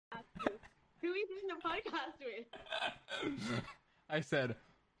podcast with? I said,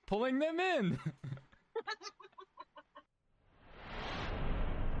 pulling them in.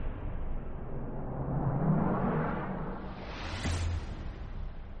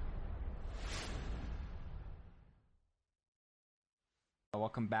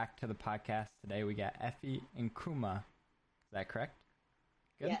 Welcome back to the podcast. Today we got Effie and Kuma. Is that correct?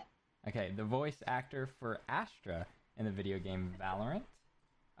 Good? Yeah. Okay, the voice actor for Astra in the video game Valorant.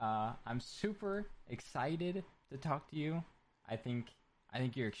 I'm super excited to talk to you. I think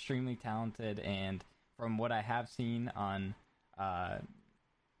you're extremely talented, and from what I have seen on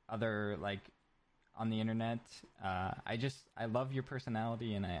other, like, on the internet, I love your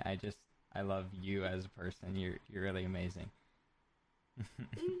personality, and I love you as a person. You're really amazing.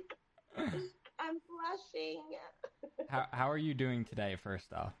 I'm blushing. How are you doing today,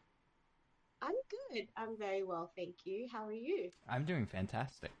 first off? I'm good. I'm very well, thank you. How are you? I'm doing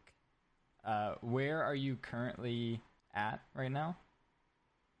fantastic. Where are you currently at right now?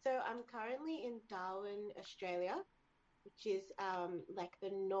 So I'm currently in Darwin, Australia, which is like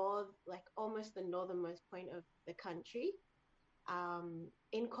almost the northernmost point of the country.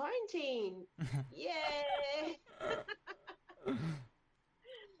 In quarantine. Yay!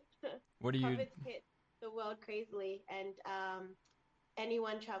 What do you... COVID's hit the world crazily, and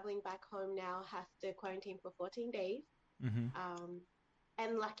anyone traveling back home now has to quarantine for 14 days. Mm-hmm.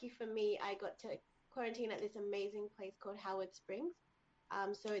 And lucky for me, I got to quarantine at this amazing place called Howard Springs.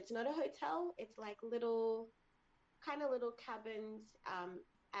 So it's not a hotel. It's like little cabins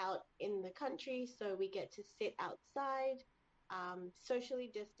out in the country. So we get to sit outside, socially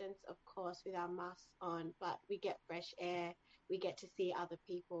distanced, of course, with our masks on, but we get fresh air. We get to see other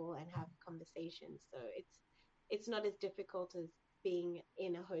people and have conversations. So it's not as difficult as being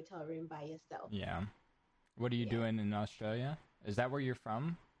in a hotel room by yourself. Yeah. What are you doing in Australia? Is that where you're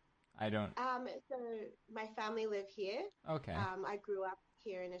from? I don't... So my family live here. Okay. I grew up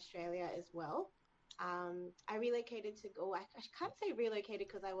here in Australia as well. I relocated to go. I can't say relocated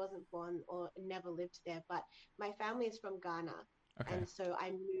because I wasn't born or never lived there, but my family is from Ghana. Okay. And so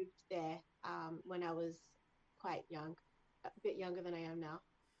I moved there when I was quite young, a bit younger than I am now.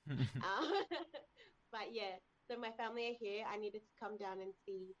 But yeah, so my family are here. I needed to come down and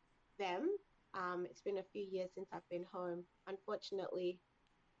see them. It's been a few years since I've been home. Unfortunately,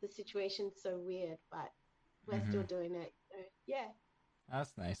 the situation's so weird, but we're still doing it. So, yeah.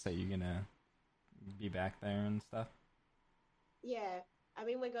 That's nice that you're gonna be back there and stuff. Yeah. I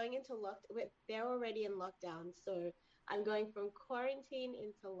mean, we're going into they're already in lockdown, so I'm going from quarantine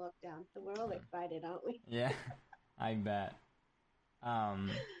into lockdown. So we're all excited, aren't we? Yeah, I bet.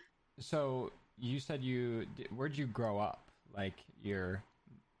 So you said where'd you grow up? Like your,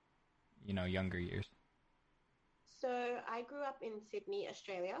 younger years? So I grew up in Sydney,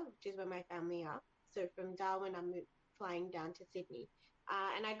 Australia, which is where my family are. So from Darwin, I'm flying down to Sydney.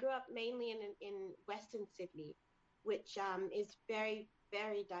 And I grew up mainly in Western Sydney, which is very,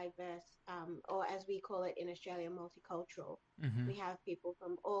 very diverse, or as we call it in Australia, multicultural. Mm-hmm. We have people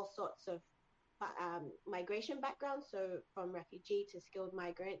from all sorts of migration backgrounds, so from refugee to skilled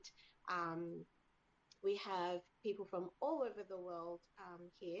migrant. We have people from all over the world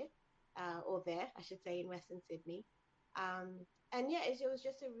here, or there, I should say, in Western Sydney. And yeah, it was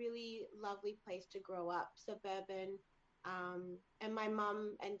just a really lovely place to grow up, suburban. And my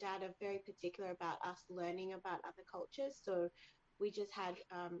mum and dad are very particular about us learning about other cultures. So we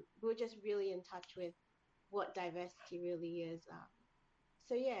were just really in touch with what diversity really is.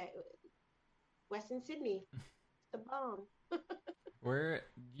 So yeah, Western Sydney, the bomb. Where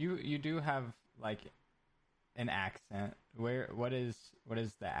you do have like an accent. What is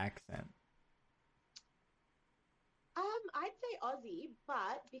the accent? I'd say Aussie,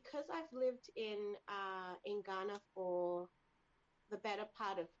 but because I've lived in Ghana for the better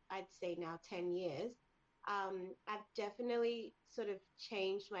part of, I'd say now 10 years, I've definitely sort of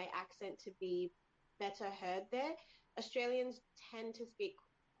changed my accent to be better heard there. Australians tend to speak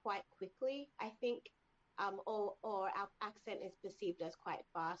quite quickly, I think, or our accent is perceived as quite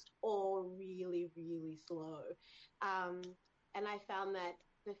fast or really, really slow. And I found that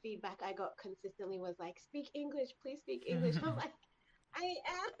the feedback I got consistently was like, speak English, please speak English. I'm like, I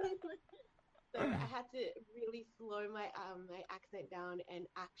am. So I had to really slow my accent down and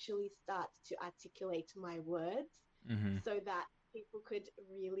actually start to articulate my words so that people could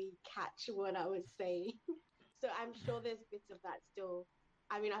really catch what I was saying. So I'm sure there's bits of that still.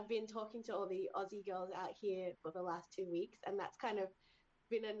 I mean, I've been talking to all the Aussie girls out here for the last 2 weeks, and that's kind of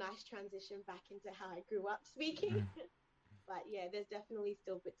been a nice transition back into how I grew up speaking. But yeah, there's definitely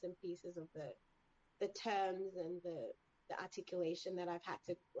still bits and pieces of the terms and the articulation that I've had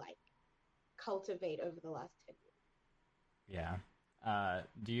to like cultivate over the last 10 Yeah.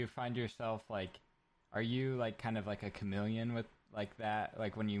 Do you find yourself like, are you like kind of like a chameleon with like that?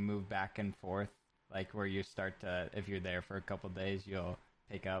 Like when you move back and forth, like where you start to, if you're there for a couple days, you'll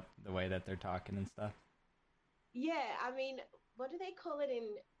pick up the way that they're talking and stuff. years. Yeah, I mean, what do they call it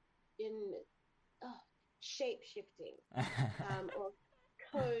in oh, shape shifting, or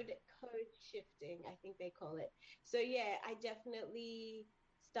code shifting, I think they call it. So yeah, I definitely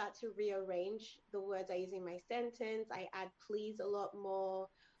start to rearrange the words I use in my sentence. I add please a lot more.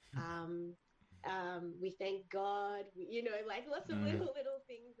 Um, we thank God. Like lots of Mm. little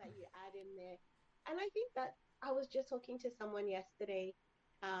things that you add in there. And I think that I was just talking to someone yesterday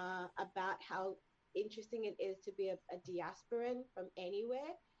about how interesting it is to be a diasporan from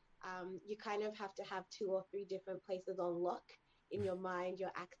anywhere. You kind of have to have two or three different places on lock in your mind,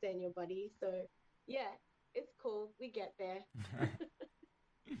 your accent, your body. So yeah, it's cool. We get there.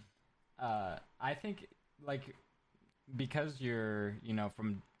 I think like because you're,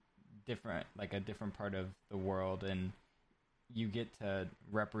 from different, like a different part of the world, and you get to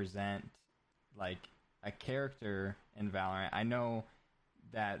represent like a character in Valorant. I know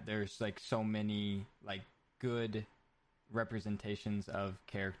that there's like so many like good representations of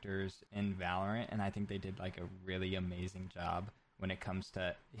characters in Valorant, and I think they did like a really amazing job when it comes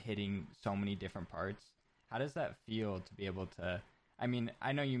to hitting so many different parts. How does that feel to be able to? I mean,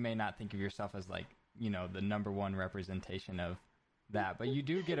 I know you may not think of yourself as like, the number one representation of that, but you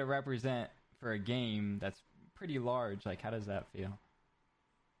do get to represent for a game that's pretty large. Like, how does that feel?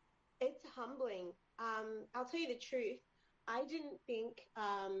 It's humbling. I'll tell you the truth. I didn't think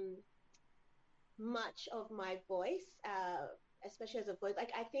much of my voice, especially as a voice.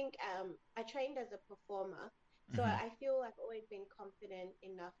 Like I think I trained as a performer, so Mm-hmm. I feel I've always been confident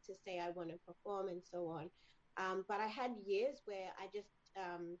enough to say I want to perform and so on. But I had years where I just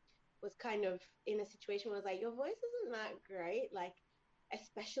was kind of in a situation where I was like, your voice isn't that great, like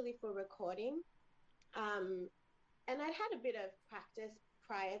especially for recording. Um, and I'd had a bit of practice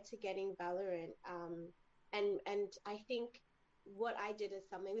prior to getting Valorant. And I think what I did is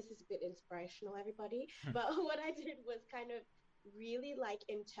something. This is a bit inspirational, everybody. But what I did was kind of really like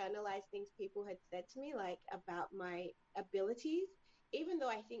internalize things people had said to me, like about my abilities, even though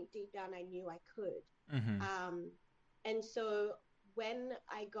I think deep down I knew I could. Mm-hmm. Um, and so when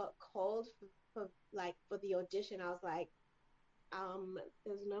I got called for the audition, I was like,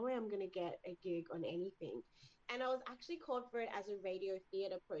 there's no way I'm going to get a gig on anything. And I was actually called for it as a radio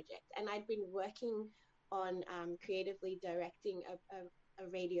theater project. And I'd been working on creatively directing a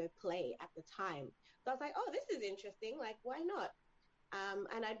radio play at the time. So I was like, oh, this is interesting. Like, why not?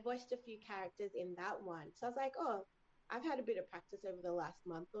 And I'd voiced a few characters in that one. So I was like, oh, I've had a bit of practice over the last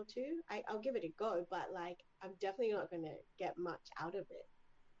month or two. I'll give it a go, but like, I'm definitely not going to get much out of it.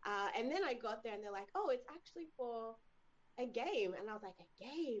 And then I got there and they're like, oh, it's actually for a game. And I was like, a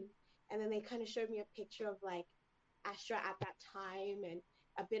game? And then they kind of showed me a picture of like Astra at that time and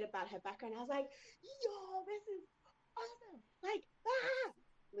a bit about her background. I was like, yo, this is awesome. Like, ah,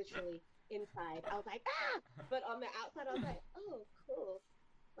 literally inside. I was like, ah, but on the outside, I was like, oh, cool.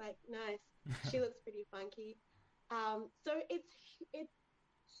 Like, nice. She looks pretty funky. So it's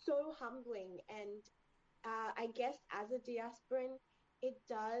so humbling. And I guess as a diasporan, it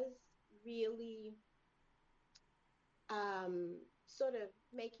does really sort of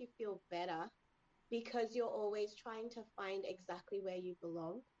make you feel better because you're always trying to find exactly where you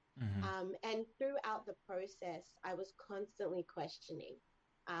belong. Mm-hmm. And throughout the process, I was constantly questioning,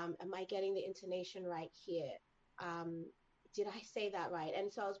 am I getting the intonation right here? Um, did I say that right?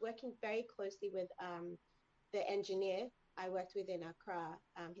 And so I was working very closely with the engineer I worked with in Accra.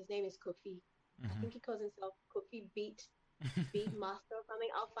 His name is Kofi. I Mm-hmm. think he calls himself Kofi Beat Master or something.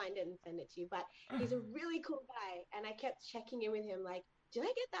 I'll find it and send it to you. But he's a really cool guy. And I kept checking in with him, like, did I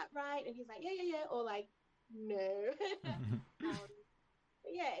get that right? And he's like, yeah, yeah, yeah. Or like, no. um,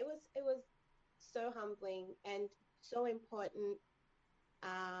 but yeah, it was so humbling and so important.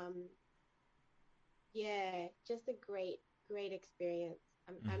 Um, yeah, just a great experience.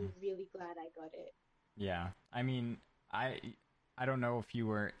 I'm Mm-hmm. really glad I got it. Yeah. I mean, I I don't know if you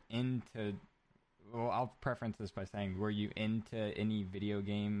were into. Well, I'll preference this by saying, were you into any video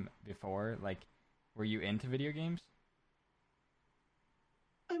game before? Like, were you into video games?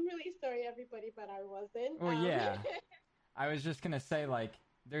 I'm really sorry, everybody, but I wasn't. Well, yeah. I was just gonna say, like,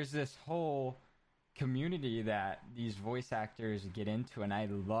 there's this whole community that these voice actors get into, and I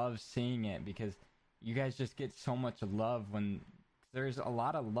love seeing it because you guys just get so much love when there's a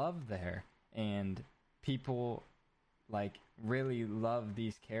lot of love there, and people like really love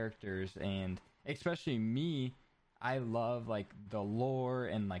these characters, and especially me. I love like the lore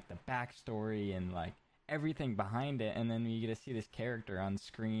and like the backstory and like everything behind it, and then you get to see this character on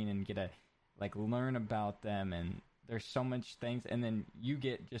screen and get to like learn about them, and there's so much things, and then you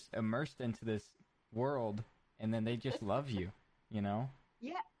get just immersed into this world, and then they just love you, you know?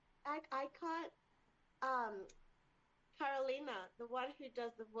 Yeah, I can't. Um, Carolina, the one who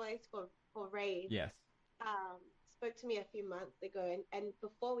does the voice for Raid, Yes. spoke to me a few months ago, and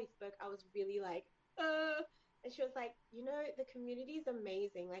before we spoke, I was really like, and she was like, the community is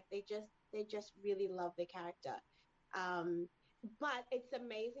amazing. Like they just really love the character. Um, but it's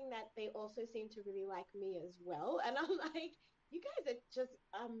amazing that they also seem to really like me as well. And I'm like, you guys are just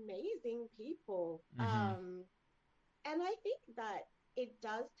amazing people. Mm-hmm. And I think that it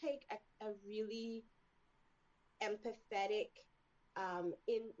does take a really empathetic,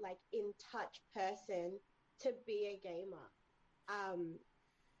 in touch person to be a gamer, um,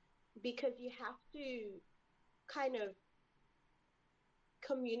 because you have to kind of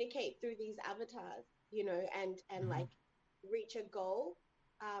communicate through these avatars, and Mm-hmm. like reach a goal.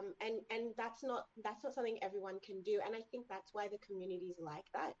 And that's not something everyone can do, and I think that's why the community is like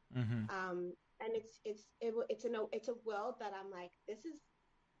that. Mm-hmm. And it's a world that I'm like,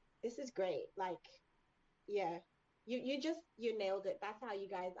 this is great. Like, yeah, you nailed it. That's how you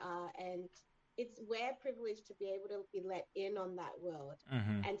guys are, and we're privileged to be able to be let in on that world,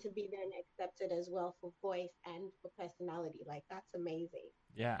 Mm-hmm. and to be then accepted as well for voice and for personality. Like, that's amazing.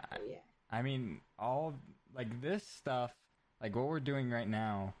 Yeah. So yeah. I mean, all like this stuff, like what we're doing right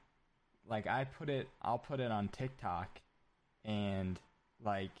now, like I'll put it on TikTok, and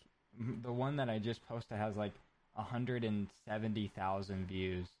like the one that I just posted has like 170,000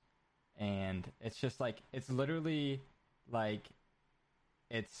 views, and it's just like it's literally like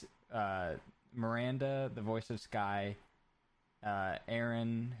it's Miranda, the voice of Sky,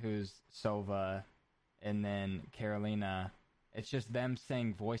 Aaron, who's Sova, and then Carolina. It's just them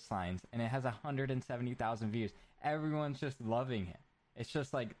saying voice lines, and it has 170,000 views. Everyone's just loving it. It's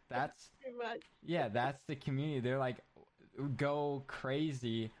just like that's Too much. yeah, that's the community. They're like go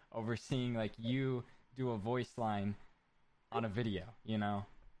crazy over seeing like you do a voice line on a video, you know?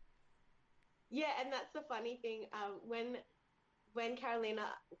 Yeah, and that's the funny thing. When Carolina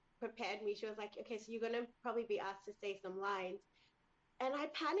prepared me, she was like, "Okay, so you're gonna probably be asked to say some lines," and I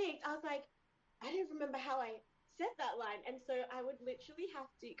panicked. I was like, I don't remember how I said that line, and so I would literally have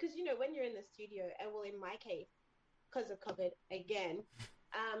to, because when you're in the studio, and well, in my case, because of COVID again,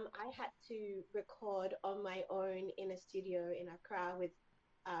 I had to record on my own in a studio in Accra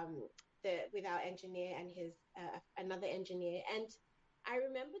um, with our engineer and his another engineer. And I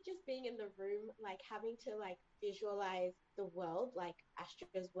remember just being in the room, like having to like visualize the world, like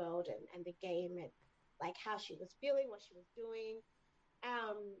Astra's world, and the game, and like how she was feeling, what she was doing.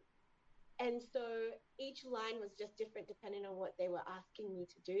 Um, and so each line was just different depending on what they were asking me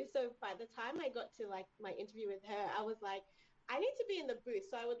to do. So by the time I got to like my interview with her, I was like, I need to be in the booth.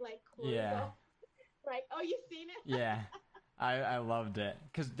 So I would like close Yeah. off, like, oh, you've seen it? Yeah. I loved it.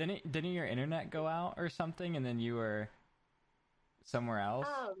 Cuz didn't your internet go out or something and then you were somewhere else?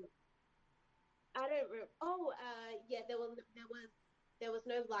 um, I don't remember. Oh, yeah, there was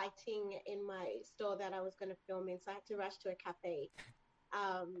no lighting in my store that I was going to film in, so I had to rush to a cafe.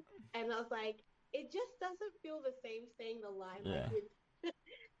 And I was like, it just doesn't feel the same saying the line like Yeah. with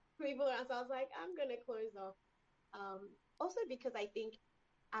people around. So I was like, I'm gonna close off. Also because I think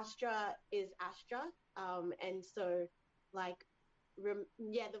Astra is Astra, and so like,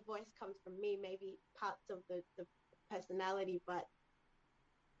 yeah, the voice comes from me, maybe parts of the personality, but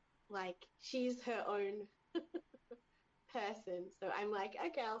like she's her own person. So I'm like,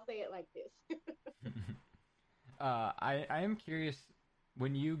 okay, I'll say it like this. I am curious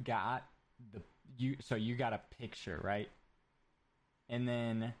when you got the you got a picture, right? And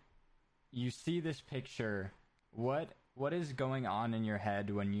then you see this picture, what is going on in your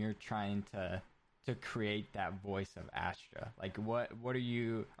head when you're trying to create that voice of Astra? Like what are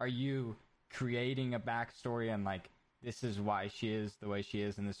you creating a backstory and like this is why she is the way she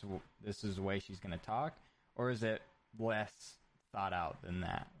is and this is the way she's going to talk, or is it less thought out than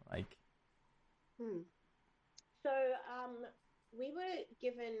that? Like Hmm. So we were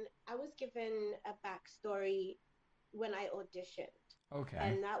given, I was given a backstory when I auditioned, okay.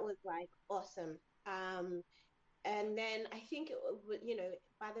 and that was like awesome. Um, and then I think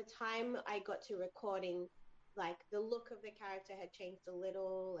by the time I got to recording, like the look of the character had changed a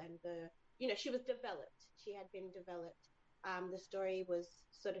little, and she was developed. She had been developed. The story was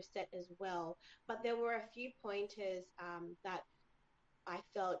sort of set as well, but there were a few pointers that I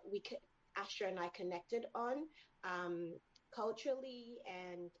felt Astra and I connected on. Um, culturally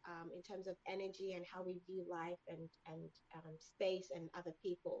and in terms of energy and how we view life and space and other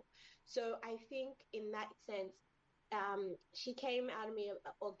people. So I think in that sense, she came out of me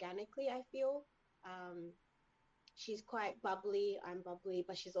organically, I feel. Um, she's quite bubbly. I'm bubbly,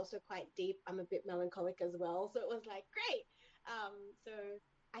 but she's also quite deep. I'm a bit melancholic as well. So it was like, great. So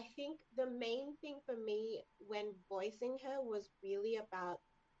I think the main thing for me when voicing her was really about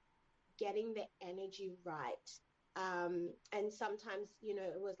getting the energy right. And sometimes,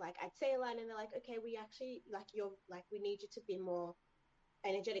 it was like I'd say a line and they're like, okay, we actually like you're like we need you to be more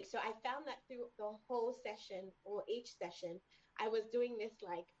energetic. So I found that through the whole session or each session, I was doing this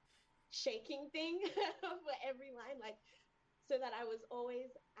like shaking thing for every line, like so that I was always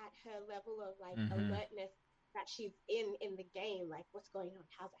at her level of like Mm-hmm. alertness that she's in the game, like what's going on,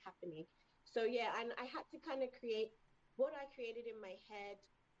 how's it happening. So yeah, and I had to kind of create what I created in my head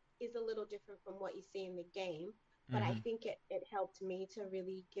is a little different from what you see in the game, but I Mm-hmm. think it helped me to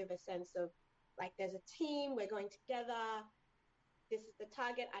really give a sense of like there's a team, we're going together, this is the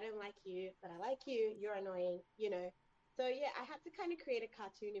target, I don't like you but I like you, you're annoying. So yeah, I had to kind of create a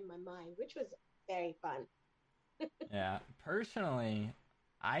cartoon in my mind, which was very fun. Yeah. Personally,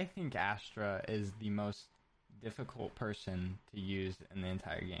 I think Astra is the most difficult person to use in the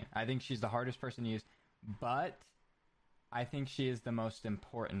entire game. I think she's the hardest person to use, but I think she is the most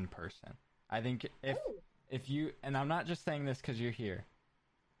important person. I think Oh, if you, and I'm not just saying this because you're here.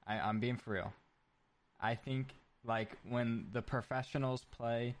 I'm being for real. I think like when the professionals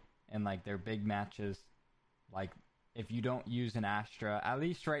play and like their big matches, like if you don't use an Astra, at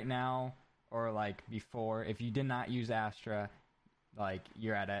least right now or like before, if you did not use Astra, like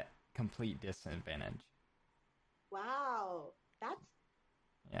you're at a complete disadvantage. wow, that's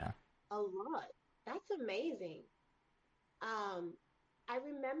Yeah. a lot. That's amazing. um I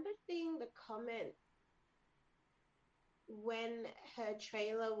remember seeing the comment when her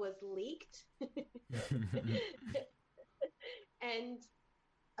trailer was leaked. And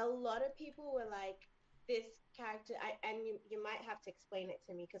a lot of people were like, this character, and you might have to explain it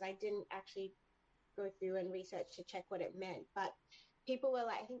to me because I didn't actually go through and research to check what it meant. But people were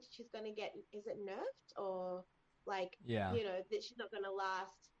like, I think she's going to get, is it nerfed or like, Yeah. that she's not going to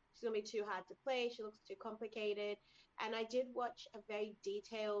last. She's going to be too hard to play. She looks too complicated. And I did watch a very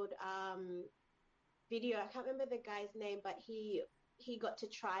detailed video. I can't remember the guy's name, but he got to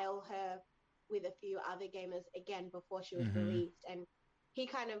trial her with a few other gamers again before she was Mhm. released, and he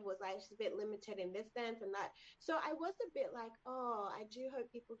kind of was like she's a bit limited in this sense and that. So I was a bit like, oh, I do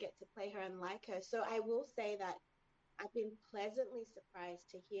hope people get to play her and like her. So I will say that I've been pleasantly surprised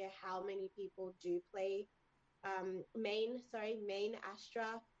to hear how many people do play main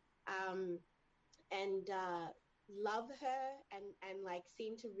Astra, um, and love her and like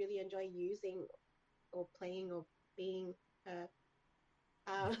seem to really enjoy using or playing or being her.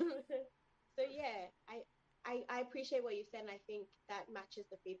 Um, so yeah, I appreciate what you said, and I think that matches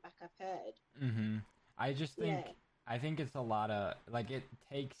the feedback I've heard. Mhm. I just Yeah, think it's a lot of like it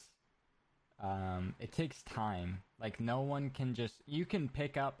takes time. Like no one can just you can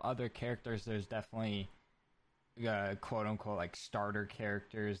pick up other characters. There's definitely quote unquote like starter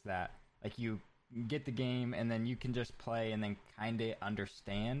characters that like you get the game and then you can just play and then kind of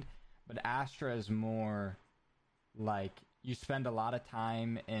understand. But Astra is more like you spend a lot of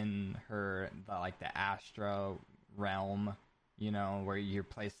time in like the Astra realm, where you're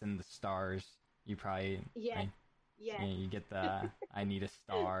placed in the stars. You probably yeah, like, yeah, you get the I need a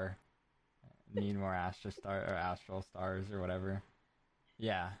star, need more Astra star or astral stars or whatever.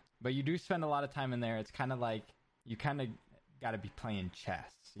 Yeah, but you do spend a lot of time in there. It's kind of like you kind of got to be playing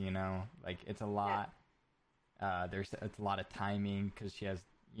chess, Like it's a yeah, lot. It's a lot of timing because she has,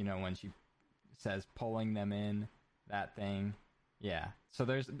 when she says pulling them in, that thing. Yeah. So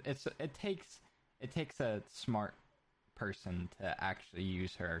it takes a smart person to actually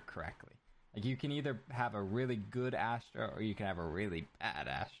use her correctly. Like you can either have a really good Astra or you can have a really bad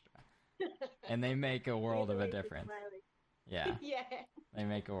Astra, and they make a world Either of a way, she's difference. Yeah, smiling. Yeah, they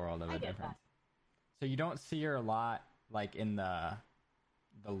make a world of I a get difference. that. So you don't see her a lot like in the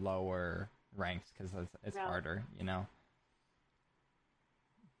lower ranks because it's Well, harder.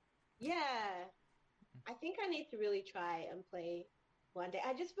 yeah, I think I need to really try and play one day.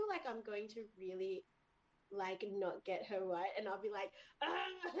 I just feel like I'm going to really like not get her right, and I'll be like, ah!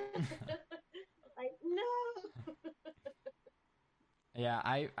 Like no. Yeah,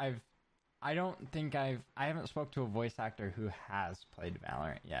 I don't think I haven't spoke to a voice actor who has played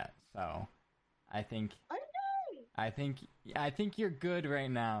Valorant yet. So I think Oh no. I think I think you're good right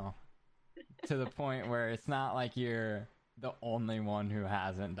now to the point where it's not like you're the only one who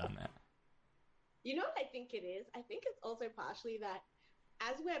hasn't done it. You know what I think it is? I think it's also partially that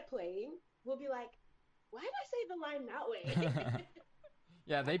as we're playing, we'll be like, why did I say the line that way?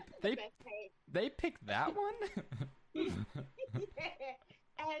 Yeah, That's not the best way. they picked that one. Yeah.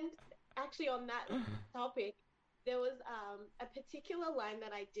 And actually, on that topic, there was a particular line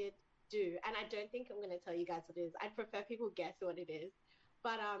that I did do, and I don't think I'm going to tell you guys what it is. I'd prefer people guess what it is.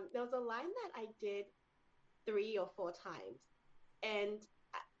 But there was a line that I did 3 or 4 times, and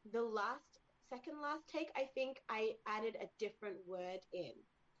the second last take, I think I added a different word in.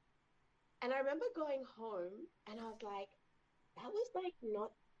 And I remember going home, and I was like, that was like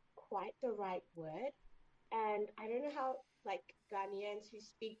not quite the right word. And I don't know how like Ghanaians who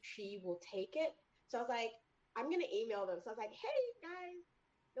speak Tree will take it. So I was like, I'm gonna email them. So I was like, hey guys,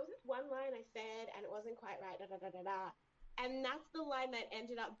 there was this one line I said and it wasn't quite right, da da da da da. And that's the line that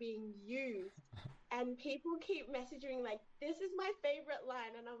ended up being used. And people keep messaging like, this is my favorite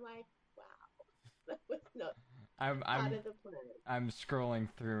line. And I'm like, wow, that was not I'm part I'm of the plan. I'm scrolling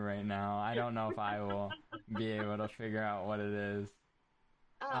through right now. I don't know if I will be able to figure out what it is.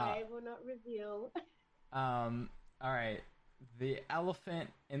 Uh, I will not reveal. um. All right. The elephant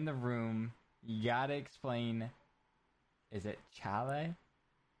in the room. You gotta explain. Is it chale?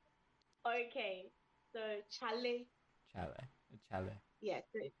 Okay, so chale, Chale. Chale. yeah,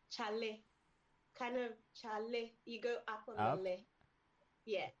 so chale, kind of chale. You go up on the Up. le.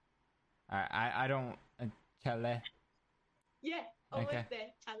 Yeah, I don't. Chale. yeah, Okay. almost there.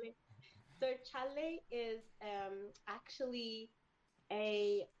 Chale. So chale is actually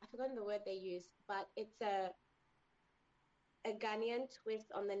I've forgotten the word they use, but it's a Ghanaian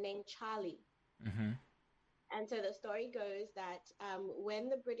twist on the name Charlie. Mm-hmm. And so the story goes that when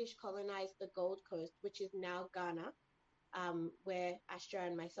the British colonized the Gold Coast, which is now Ghana, where Astra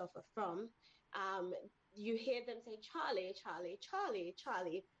and myself are from, you hear them say Charlie, Charlie, Charlie,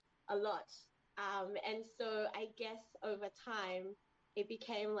 Charlie a lot. And so I guess over time, it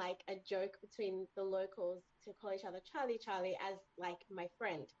became like a joke between the locals to call each other Charlie, Charlie as like my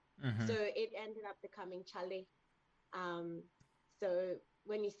friend. Mm-hmm. So it ended up becoming Charlie. Um, so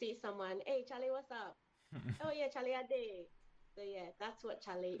when you see someone, hey, Charlie, what's up? Oh, yeah, Charlie Ade. So yeah, that's what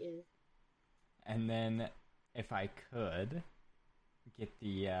Charlie is. And then, if I could get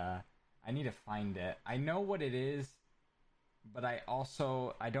the, I need to find it. I know what it is, but I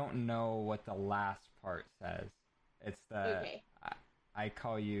don't know what the last part says. It's the Okay. I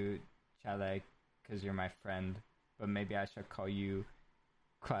call you Chale because you're my friend, but maybe I should call you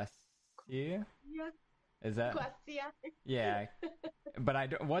Kwasi. Yeah. Is that Kwasia. yeah? But I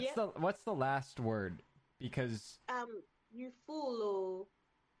don't. Yeah. What's the last word? Because You fool. Oh.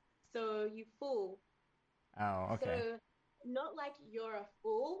 So you fool. oh, okay. So not like you're a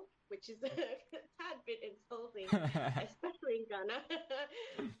fool, which is a tad bit insulting, especially in Ghana.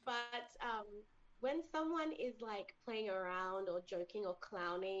 But when someone is like playing around or joking or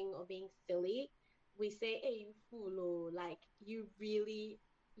clowning or being silly, we say, "Hey, you fool!" Oh," like you're really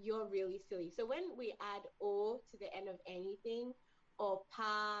silly. So when we add "o" to the end of anything, or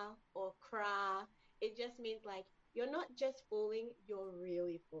 "pa" or "cra," it just means like you're not just fooling, you're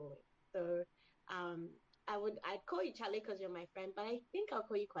really fooling. So um, I'd call you Charlie because you're my friend, but I think I'll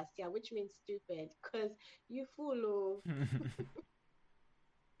call you Kwastia, which means stupid because you fool.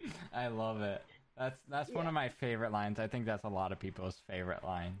 I love it. That's one Yeah, of my favorite lines. I think that's a lot of people's favorite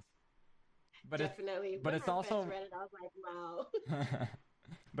lines. But definitely. but When it's I first also read it, I was like, wow.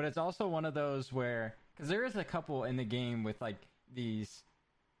 but it's also one of those where because there is a couple in the game with like these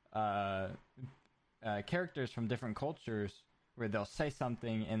uh, characters from different cultures where they'll say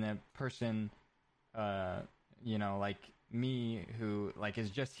something and the person uh, like me who like is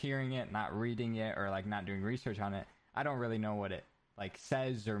just hearing it, not reading it or like not doing research on it. I don't really know what it like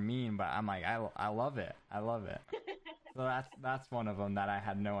says or mean, but I'm like I love it. I love it. So that's one of them that I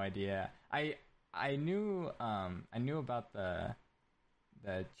had no idea. I knew about the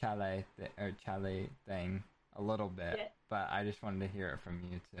or chale thing a little bit, Yeah, but I just wanted to hear it from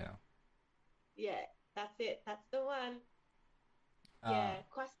you too. yeah, that's it. That's the one. Uh, Yeah,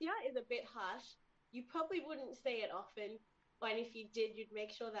 Kwastia is a bit harsh. You probably wouldn't say it often, but if you did, you'd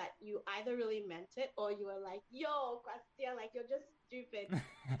make sure that you either really meant it or you were like, yo, Kwastia, like you're just stupid.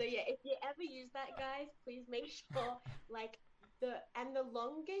 So yeah, if you ever use that, guys, please make sure like the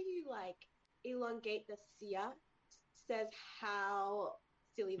longer you like elongate the sia says how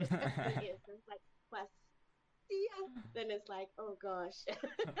silly the person is. So it's like Kwastia, then it's like, oh gosh.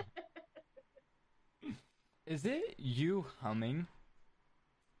 is it you humming?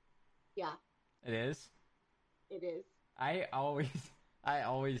 Yeah, It is. it is. I always I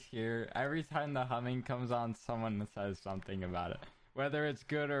always hear every time the humming comes on, someone says something about it, whether it's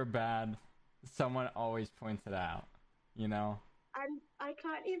good or bad. someone always points it out, you know? And I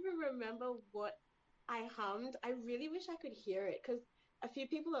can't even remember what I hummed. I really wish I could hear it because a few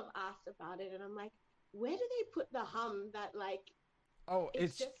people have asked about it, and I'm like, where do they put the hum that like Oh,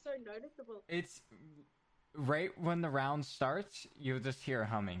 it's just so noticeable? it's right when the round starts, you'll just hear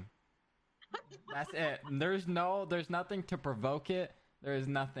humming. That's it. There's nothing to provoke it. There is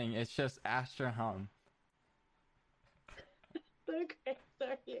nothing. It's just Astra hum. So great,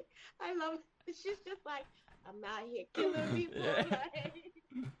 sorry. I love it. She's just like, I'm out here killing people. Yeah. Like,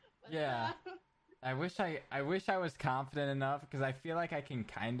 what's Yeah. up? I wish I was confident enough because I feel like I can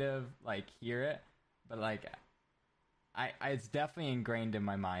kind of like hear it, but like I it's definitely ingrained in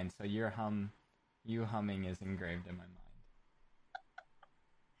my mind. So you humming is engraved in my mind.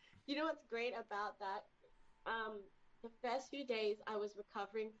 You know what's great about that? The first few days I was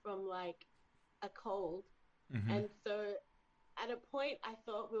recovering from like a cold, Mm-hmm. and so at a point I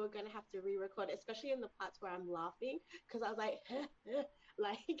thought we were gonna have to re-record, especially in the parts where I'm laughing, because I was like,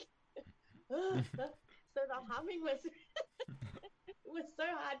 like, so the humming was so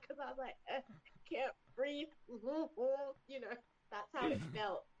hard because I was like, can't breathe, you know, that's how it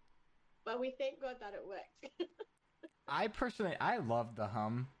felt. But we thank God that it worked. I love the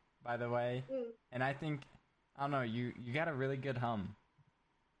hum, by the way, Mm. and I think I don't know you got a really good hum.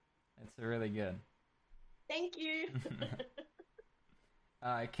 It's really good. Thank you.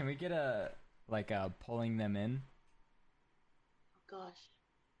 Can we get a like a pulling them in? Oh gosh.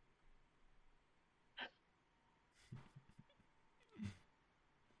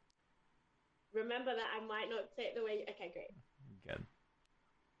 Remember that I might not say it the way. Okay, great. Good.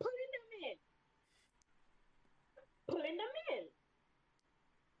 Pulling them in. Pulling them in.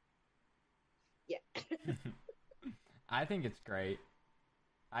 Yeah. I think it's great.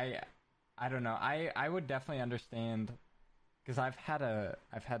 I I don't know. I would definitely understand because I've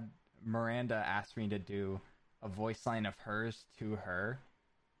had Miranda ask me to do a voice line of hers to her,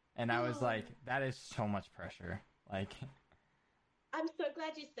 and I was like, that is so much pressure. Like, I'm so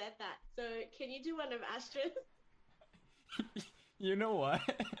glad you said that. So, can you do one of Astra's? you know what?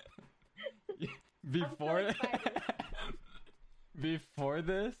 I'm so Before excited. before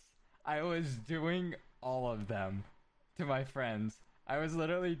this, I was doing all of them to my friends. I was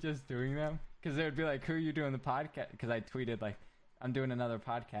literally just doing them because they would be like, "Who are you doing the podcast?" Because I tweeted like, "I'm doing another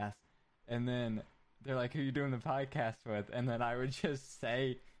podcast," and then they're like, "Who are you doing the podcast with?" And then I would just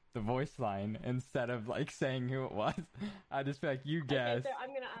say the voice line instead of like saying who it was. I'd just be like, "You Okay, guess." so I'm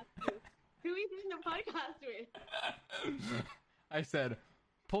gonna ask you, who are you doing the podcast with? I said,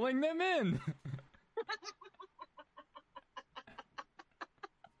 "Pulling them in."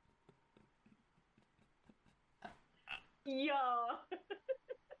 Yo,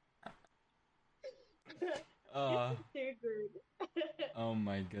 this uh, is too good. oh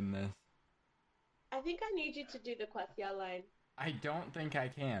my goodness. I think I need you to do the Kwasia line. I don't think I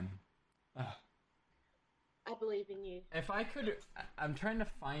can. Ugh. I believe in you. If I could, I'm trying to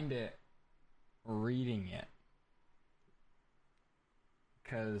find it reading it.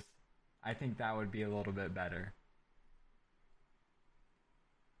 Because I think that would be a little bit better.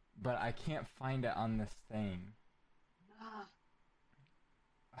 But I can't find it on this thing. Ah,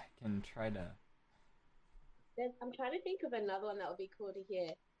 I can try to. I'm trying to think of another one that would be cool to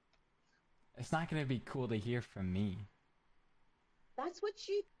hear. It's not going to be cool to hear from me. That's what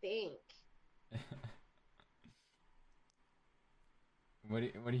you think.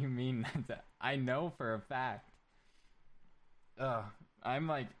 What do you mean? I know for a fact. Ugh, I'm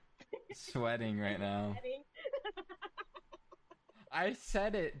like sweating right now. I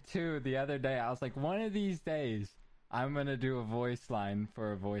said it too the other day. I was like, one of these days, I'm gonna do a voice line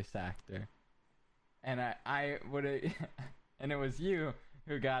for a voice actor, and I would, and it was you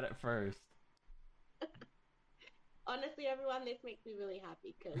who got it first. Honestly, everyone, this makes me really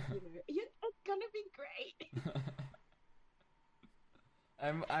happy because it's gonna be great.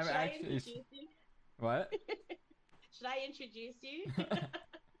 I'm Should I actually introduce you? what? Should I introduce you?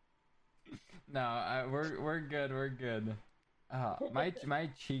 No, we're good. We're good. My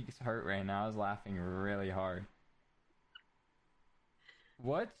cheeks hurt right now. I was laughing really hard.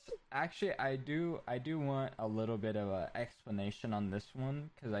 What's actually I do want a little bit of an explanation on this one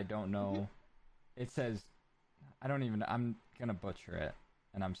because I don't know. It says I don't even. I'm gonna butcher it,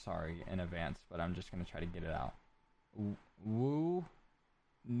 and I'm sorry in advance, but I'm just gonna try to get it out. Woo,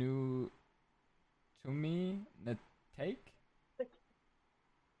 new to me, the take.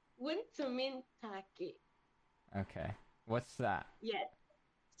 Wuntumintaki. Okay, what's that? Yes.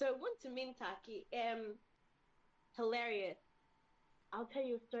 So Wuntumintaki, hilarious. I'll tell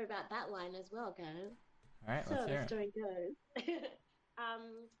you a story about that line as well, guys. All right, So let's the hear it. story goes. um,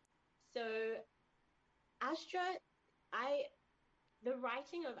 So Astra, I the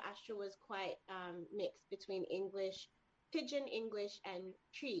writing of Astra was quite mixed between English, Pidgin English, and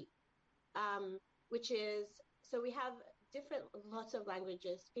Tree, um, which is so we have different lots of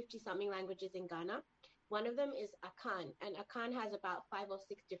languages, 50 something languages in Ghana. One of them is Akan, and Akan has about 5 or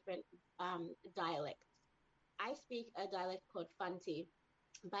 6 different dialects. I speak a dialect called Fanti,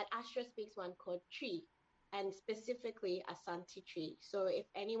 but Astra speaks one called Tree, and specifically Asante Tree. So if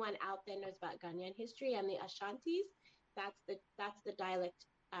anyone out there knows about Ghanaian history and the Ashantis, that's the dialect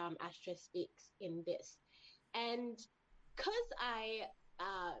Astra speaks in this. And because I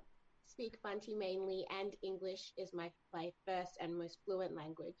speak Fanti mainly and English is my first and most fluent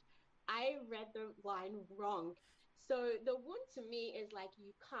language, I read the line wrong. So the wun to me is like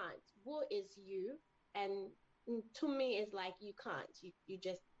you can't. Wu is you, and to me is like you can't. You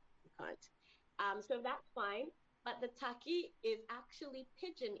just you can't. So that's fine. But the taki is actually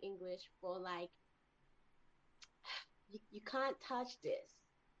pidgin English for like you can't touch this.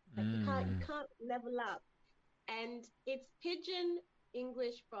 Like you Mm. can't level up. And it's pidgin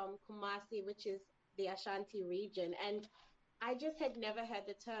English from Kumasi, which is the Ashanti region. And I just had never heard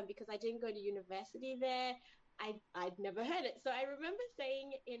the term because I didn't go to university there. I'd never heard it. So I remember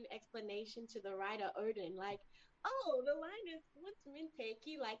saying in explanation to the writer Odin, like, oh, the line is what's min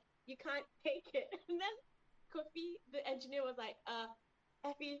takey, like you can't take it. And then Kofi, the engineer, was like,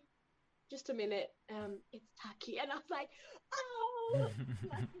 Effie, just a minute, it's tacky. And I was like, oh,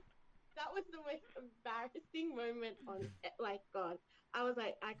 like, that was the most embarrassing moment on like God. I was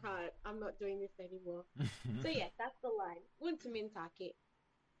like, I can't, I'm not doing this anymore. So yeah, that's the line. Wuntamintake.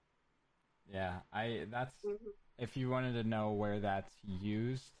 Yeah, I that's Mm-hmm. if you wanted to know where that's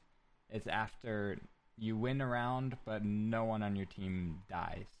used, it's after you win a round but no one on your team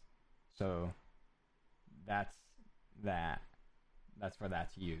dies. So that's that. That's where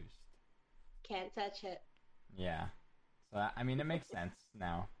that's used. Can't touch it. Yeah. So I mean it makes sense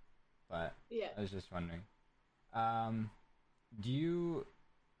now, but Yeah. I was just wondering. Um do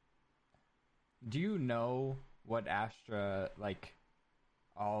you know what Astra like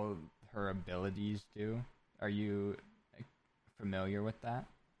all her abilities do? Are you like, familiar with that?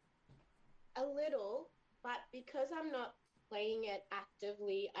 A little, but because I'm not playing it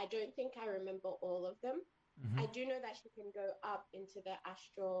actively, I don't think I remember all of them. Mm-hmm. I do know that she can go up into the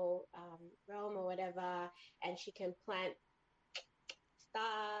astral realm or whatever, and she can plant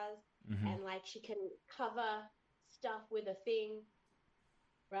stars, Mm-hmm. and like she can cover stuff with a thing,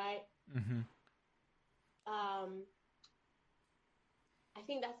 right? Mm-hmm. Um, I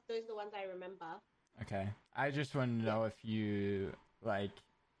think that's those are the ones I remember. Okay. I just want to Yeah. know if you like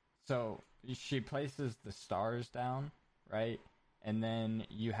so she places the stars down, right? And then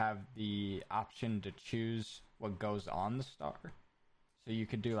you have the option to choose what goes on the star. So you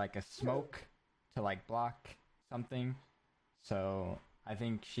could do like a smoke to like block something. So I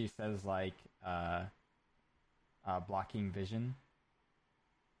think she says like blocking vision.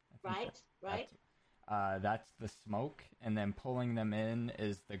 I think Right, right. that's the smoke, and then pulling them in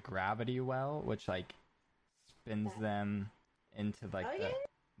is the gravity well, which like spins That. them into like Oh yeah,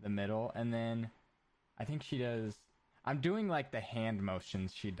 the middle, and then I think she does. I'm doing like the hand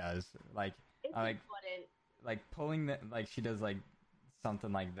motions she does, like it's uh, like important. like pulling the like she does like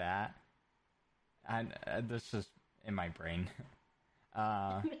something like that, and this just in my brain.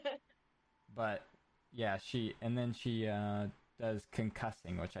 uh, but yeah, she and then she does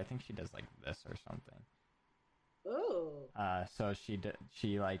concussing, which I think she does like this or something. Oh, So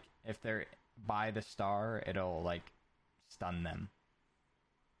she like if they're by the star, it'll like stun them.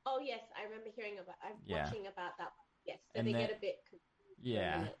 oh yes, I remember hearing about. I'm Yeah, watching about that. Yes, so and they then get a bit confused for a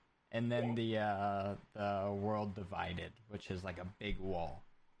yeah, minute. and then Yeah. the world divided, which is like a big wall.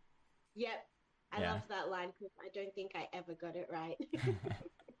 Yep. I Yeah. love that line because I don't think I ever got it right.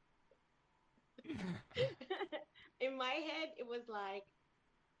 In my head, it was like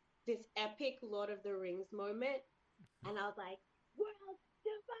this epic Lord of the Rings moment, and I was like, "World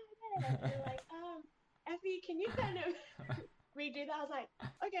divided," and they're like, Effie, can you kind of redo that?" I was like,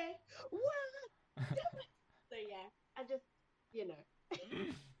 "Okay, world divided." So yeah, I just, you know,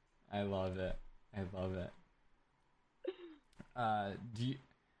 I love it. I love it. Do you,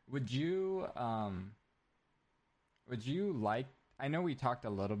 would you would you like? I know we talked a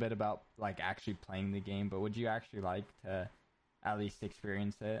little bit about like actually playing the game, but would you actually like to at least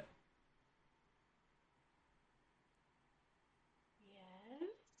experience it? yes,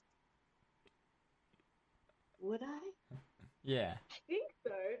 would I? Yeah. I think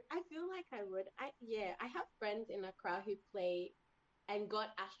so. I feel like I would. I have friends in Accra who play and got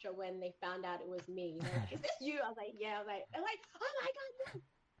Astra when they found out it was me. They're like, "Is this you?" I was like, "Yeah." I was like, "They're like, oh my god, no!"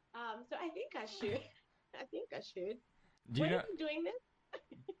 So I think I should. I think I should. Do you When are know you doing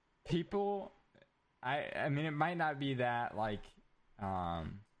this? people? I mean, it might not be that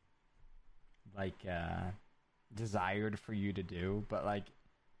um, like desired for you to do, but like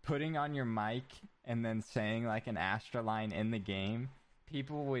putting on your mic and then saying like an Astra line in the game,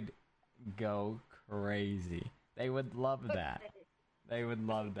 people would go crazy. They would love that. Okay. They would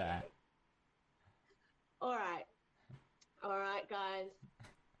love that. Okay. All right. All right, guys.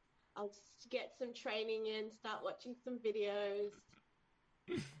 I'll just get some training in, start watching some videos.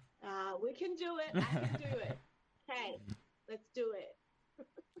 We can do it. I can do it. Okay, let's do it.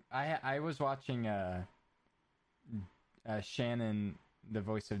 I was watching Shannon, the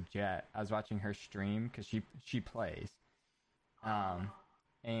voice of Jet. I was watching her stream because she plays. Um,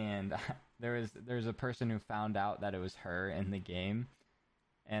 and there's a person who found out that it was her in the game,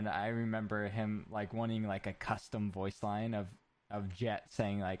 and I remember him like wanting like a custom voice line of Jet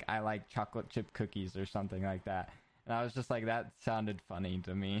saying like I like chocolate chip cookies or something like that, and I was just like that sounded funny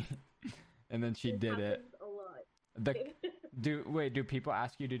to me, and then she This did it. happens a lot. Do people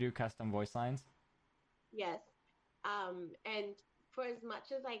ask you to do custom voice lines? Yes. And for as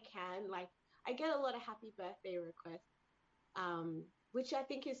much as I can, like I get a lot of happy birthday requests, which I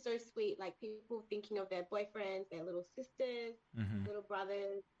think is so sweet. Like people thinking of their boyfriends, their little sisters, Mm-hmm. little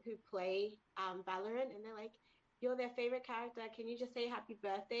brothers who play Valorant, and they're like, "You're their favorite character. Can you just say happy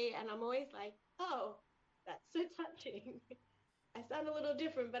birthday?" And I'm always like, "Oh, that's so touching." I sound a little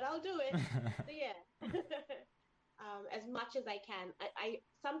different, but I'll do it. So yeah. As much as I can. I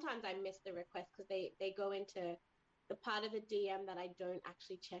sometimes I miss the request because they go into the part of the DM that I don't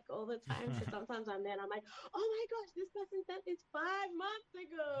actually check all the time. So sometimes I'm there and I'm like, oh my gosh, this person sent this 5 months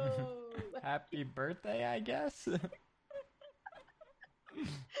ago. Happy birthday, I guess.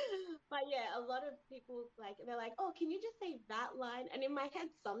 But yeah, a lot of people like they're like, oh, can you just say that line? And in my head,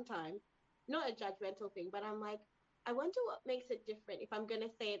 sometimes, not a judgmental thing, but I'm like, I wonder what makes it different if I'm gonna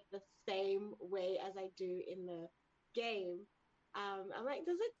say it the same way as I do in the game. I'm like,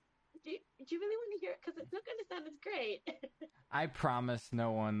 do you really want to hear it? Because it's not gonna sound as great. I promise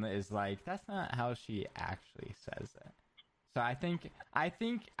no one is like, that's not how she actually says it. So I think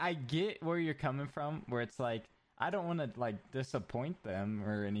I get where you're coming from, where it's like I don't want to like disappoint them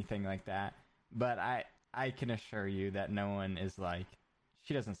or anything like that, but I can assure you that no one is like,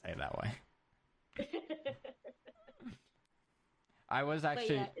 she doesn't say it that way. I was But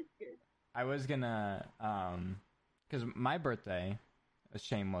actually yeah, it's good. I was gonna because my birthday, a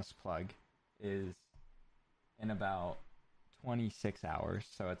shameless plug, is in about 26 hours.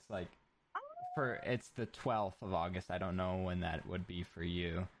 So it's like it's the 12th of August. I don't know when that would be for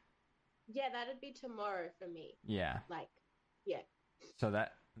you. Yeah, that'd be tomorrow for me. Yeah. Like, yeah. So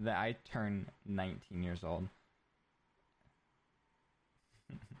that I turn 19 years old.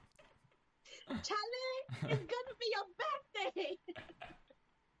 Charlie, it's gonna be your birthday.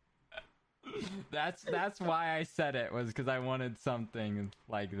 That's why I said it, was because I wanted something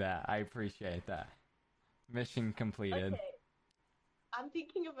like that. I appreciate that. Mission completed. Okay, I'm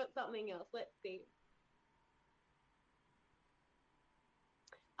thinking about something else. Let's see.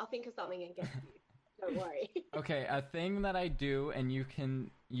 I'll think of something and get to you. Don't worry. Okay, a thing that I do, and you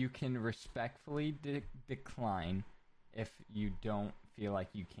can respectfully decline if you don't feel like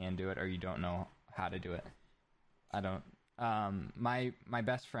you can do it or you don't know how to do it. I don't. My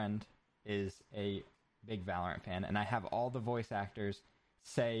best friend is a big Valorant fan, and I have all the voice actors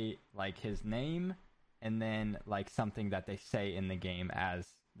say like his name and then like something that they say in the game as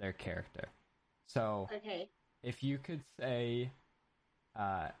their character. So Okay. if you could say,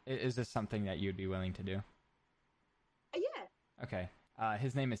 is this something that you'd be willing to do? Yeah, Okay.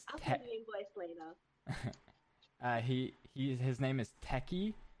 His name is I'll send an invoice later. his name is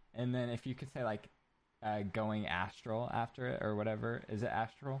Techie, and then if you could say like going astral after it or whatever, is it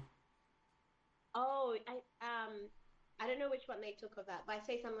astral? Oh, I don't know which one they took of that, but I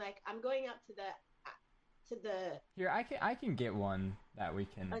say something like, "I'm going up to the." Here, I can get one that we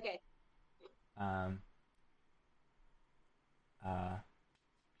can. Okay. Um.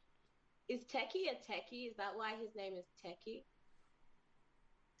 Is Techie a techie? Is that why his name is Techie?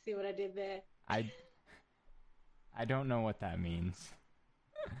 See what I did there? I don't know what that means.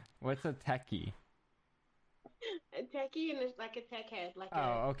 What's a techie? A techie and it's like a tech head, like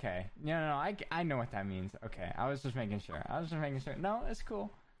Oh, okay. No, I know what that means. Okay, I was just making sure. No, it's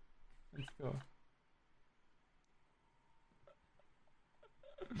cool. It's cool.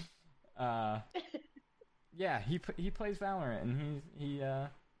 Yeah, he plays Valorant, and he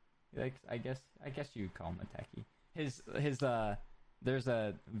likes, I guess you'd call him a techie. His there's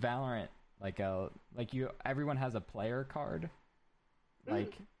a Valorant, like everyone has a player card,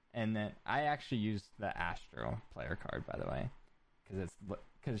 like And then I actually used the Astro player card, by the way,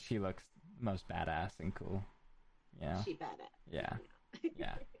 because she looks most badass and cool. Yeah. She badass. Yeah.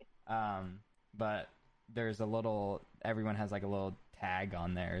 Yeah. But there's everyone has like a little tag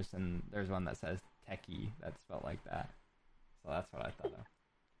on theirs, and there's one that says Techie that's spelled like that. So that's what I thought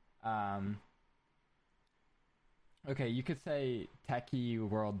of. Okay, you could say Techie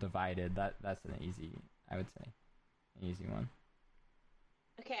World Divided. That's I would say, an easy one.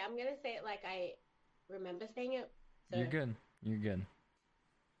 Okay, I'm gonna say it like I remember saying it. So... You're good. You're good.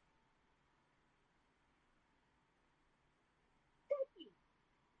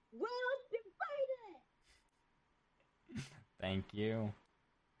 World divided. Thank you.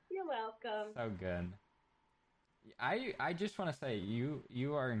 You're welcome. So good. I just want to say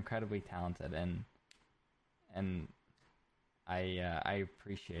you are incredibly talented, and I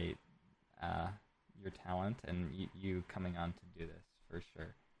appreciate your talent and you coming on to do this for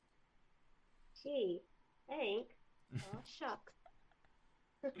sure. Gee, thanks. Oh, shucks.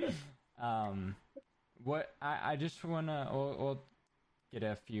 What I just wanna we'll get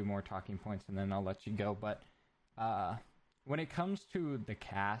a few more talking points and then I'll let you go. But when it comes to the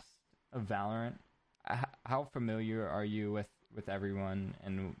cast of Valorant, how familiar are you with everyone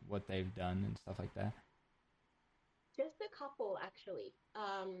and what they've done and stuff like that? Just a couple, actually.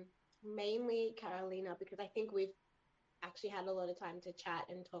 Mainly Carolina, because I think we've actually had a lot of time to chat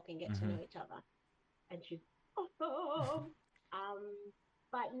and talk and get to know each other. And she's awesome.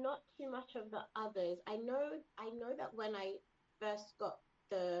 But not too much of the others. I know that when I first got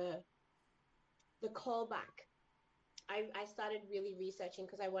the callback, I started really researching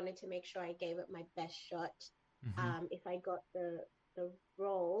because I wanted to make sure I gave it my best shot if I got the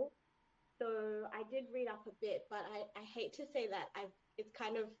role. So I did read up a bit, but I hate to say that it's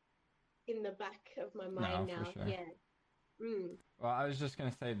kind of in the back of my mind now. For sure. Yeah. Well, I was just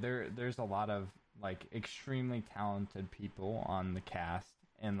gonna say there's a lot of like extremely talented people on the cast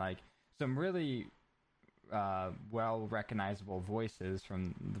and like some really well recognizable voices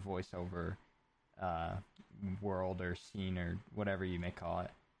from the voiceover world or scene or whatever you may call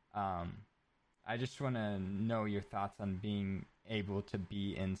it. I just want to know your thoughts on being able to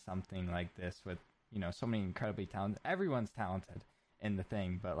be in something like this with, so many incredibly talented. Everyone's talented in the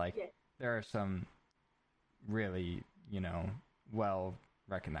thing, but like there are some really, well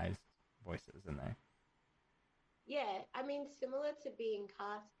recognized voices in there. Yeah, I mean, similar to being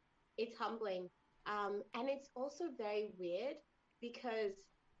cast, it's humbling. And it's also very weird because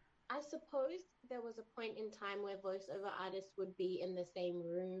I suppose there was a point in time where voiceover artists would be in the same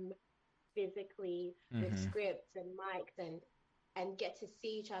room physically with scripts and mics and get to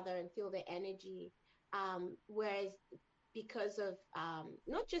see each other and feel their energy. Whereas because of,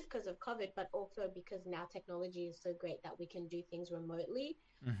 not just because of COVID, but also because now technology is so great that we can do things remotely,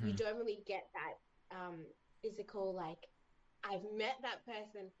 you don't really get that physical, like, I've met that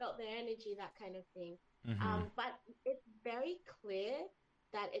person, felt their energy, that kind of thing. But it's very clear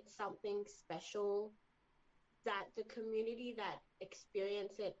that it's something special, that the community that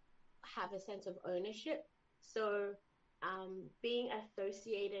experience it have a sense of ownership. So being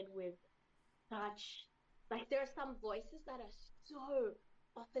associated with such, like, there are some voices that are so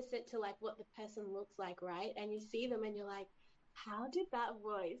opposite to like what the person looks like, right? And you see them and you're like, how did that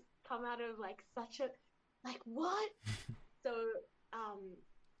voice come out of like such a, like, what? So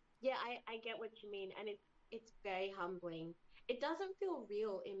yeah, I get what you mean, and it's very humbling. It doesn't feel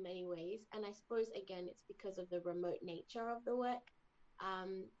real in many ways, and I suppose again it's because of the remote nature of the work.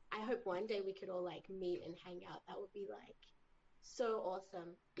 I hope one day we could all like meet and hang out. That would be like so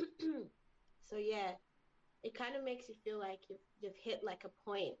awesome. So yeah, it kind of makes you feel like you've hit like a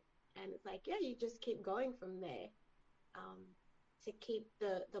point, and it's like, yeah, you just keep going from there, to keep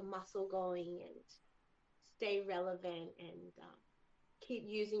the muscle going and stay relevant and keep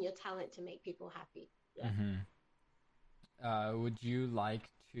using your talent to make people happy. Yeah. Would you like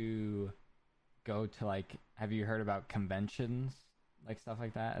to go to like, have you heard about conventions, like stuff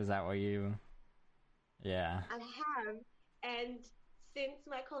like that? Is that what you? Yeah. I have, and since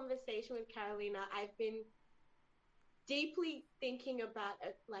my conversation with Carolina, I've been deeply thinking about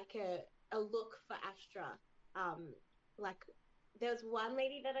a look for Astra. Like there's one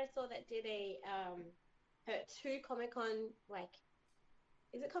lady that I saw that did her 2 Comic-Con, like,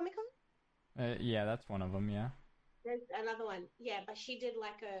 is it Comic-Con? Yeah, that's one of them, yeah. There's another one, yeah, but she did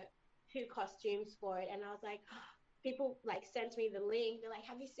like 2 costumes for it, and I was like, people like sent me the link. They're like,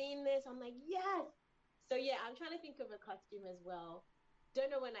 have you seen this? I'm like, yes. So yeah, I'm trying to think of a costume as well. Don't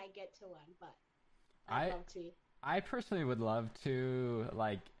know when I get to one, but I'd love to. I personally would love to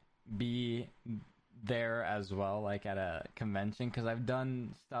like be there as well, like at a convention, because I've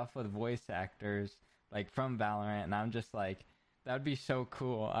done stuff with voice actors like from Valorant, and I'm just like, that would be so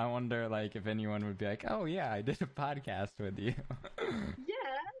cool. I wonder like if anyone would be like, oh yeah, I did a podcast with you.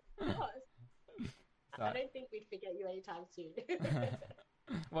 Yeah, of course. So, I don't think we'd forget you anytime soon.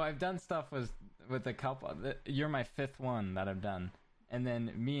 well, I've done stuff with a couple. You're my fifth one that I've done, and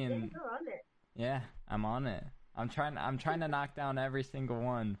then me Yeah, and you're on it. yeah, I'm on it. I'm trying to knock down every single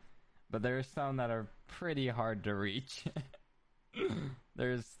one, but there's some that are pretty hard to reach.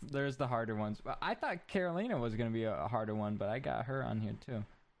 there's the harder ones. But I thought Carolina was gonna be a harder one, but I got her on here too.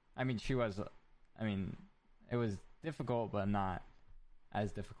 I mean, she was. I mean, it was difficult, but not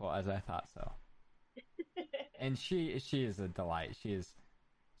as difficult as I thought so. And she is a delight. She is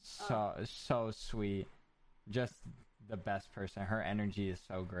so sweet. Just the best person. Her energy is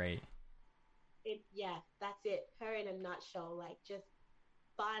so great. Yeah, that's it. Her in a nutshell, like just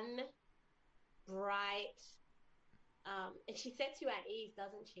fun, bright, and she sets you at ease,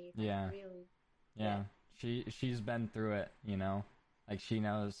 doesn't she? Like, Yeah. really. Yeah. She's been through it, you know. Like she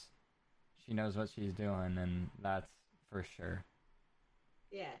knows what she's doing, and that's for sure.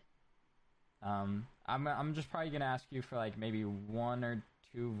 Yeah. I'm just probably gonna ask you for like maybe one or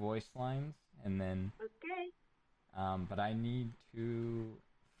two voice lines, and then Okay. but I need to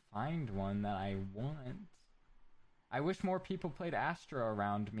find one that I want. I wish more people played Astra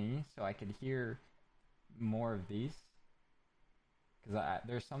around me so I could hear more of these. Because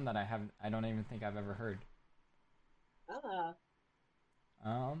there's some that I don't even think I've ever heard.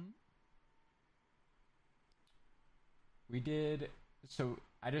 Um, we did, so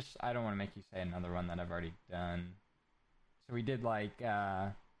I don't want to make you say another one that I've already done. So we did like,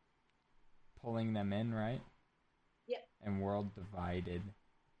 pulling them in, right? Yep. And World Divided.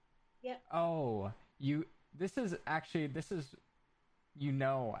 Yep. Oh, this is, Astra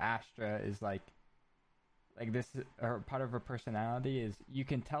is like this, or part of her personality is you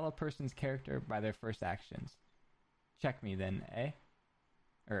can tell a person's character by their first actions. Check me then, eh?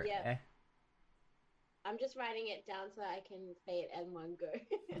 Or Yep. eh? I'm just writing it down so I can say it in one go.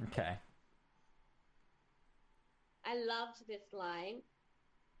 Okay. I loved this line.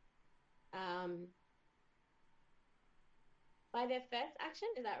 By their first action,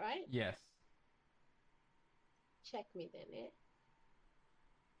 is that right? Yes. Check me then, eh?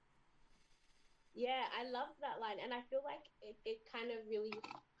 Yeah, I love that line, and I feel like it kind of really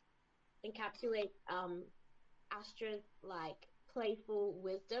encapsulates Astra's like playful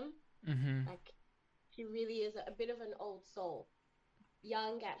wisdom. Mm-hmm. Like she really is a bit of an old soul,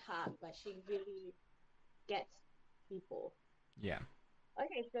 young at heart, but she really gets people. Yeah.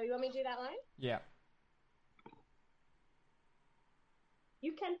 Okay, so you want me to do that line? Yeah.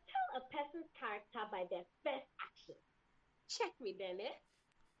 You can tell a person's character by their first action. Check me then, eh?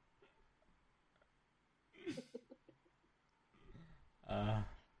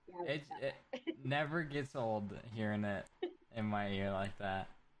 It never gets old hearing it in my ear like that.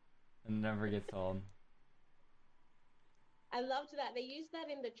 It never gets old. I loved that. They used that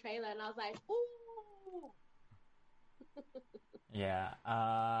in the trailer, and I was like, ooh. Yeah.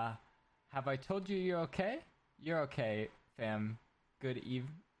 Have I told you you're okay? You're okay, fam. Good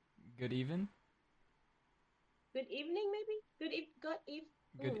even. Good evening, maybe? Good eve.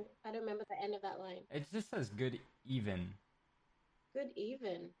 Good. I don't remember the end of that line. It just says good even. Good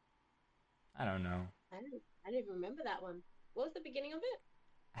even. I don't know. I don't even remember that one. What was the beginning of it?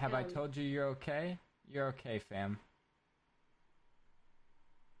 Have I told you you're okay? You're okay, fam.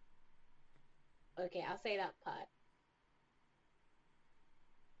 Okay, I'll say that part.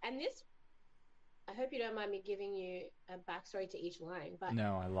 And this, I hope you don't mind me giving you a backstory to each line, but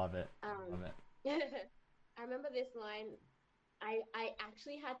no, I love it. I love it. I remember this line. I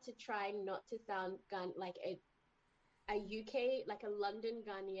actually had to try not to sound like a UK, like a London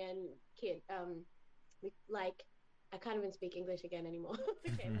Ghanaian kid. Like I can't even speak English again anymore.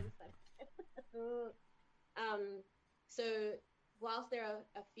 Okay, let me start. So whilst there are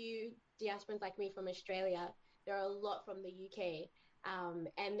a few diasporans like me from Australia, there are a lot from the UK.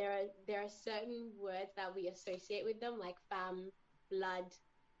 And there are certain words that we associate with them, like fam, blood,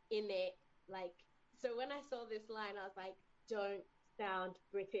 innit. Like, so when I saw this line, I was like, don't sound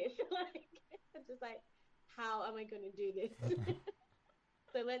British. Like, just like, how am I going to do this?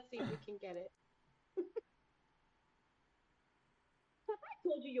 So let's see if we can get it. So I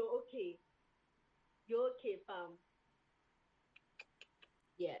told you you're okay. You're okay, fam.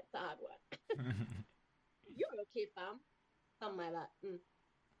 Yeah, it's a hard one. You're okay, fam. Something like that.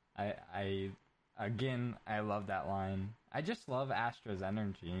 I love that line. I just love Astra's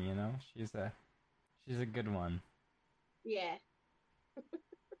energy, you know? She's a good one. Yeah.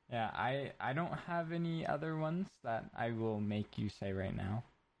 Yeah, I don't have any other ones that I will make you say right now.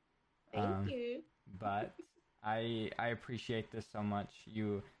 Thank Um, you. but I appreciate this so much.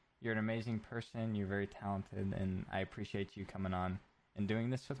 You're an amazing person. You're very talented, and I appreciate you coming on and doing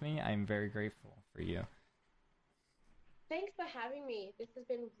this with me. I'm very grateful for you. Thanks for having me. This has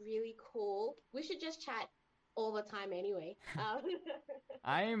been really cool. We should just chat all the time anyway.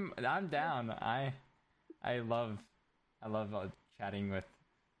 I'm down. I love chatting with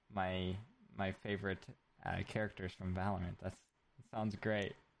my my favorite characters from Valorant. That sounds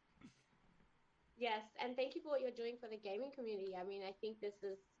great. Yes, and thank you for what you're doing for the gaming community. I mean, I think this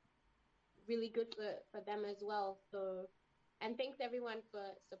is really good for them as well. So, and thanks everyone for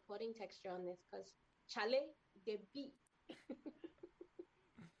supporting Texture on this because Chale, the beat.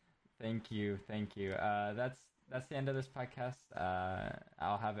 Thank you, thank you. That's the end of this podcast.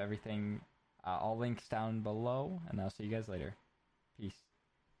 I'll have everything, all links down below, and I'll see you guys later. Peace.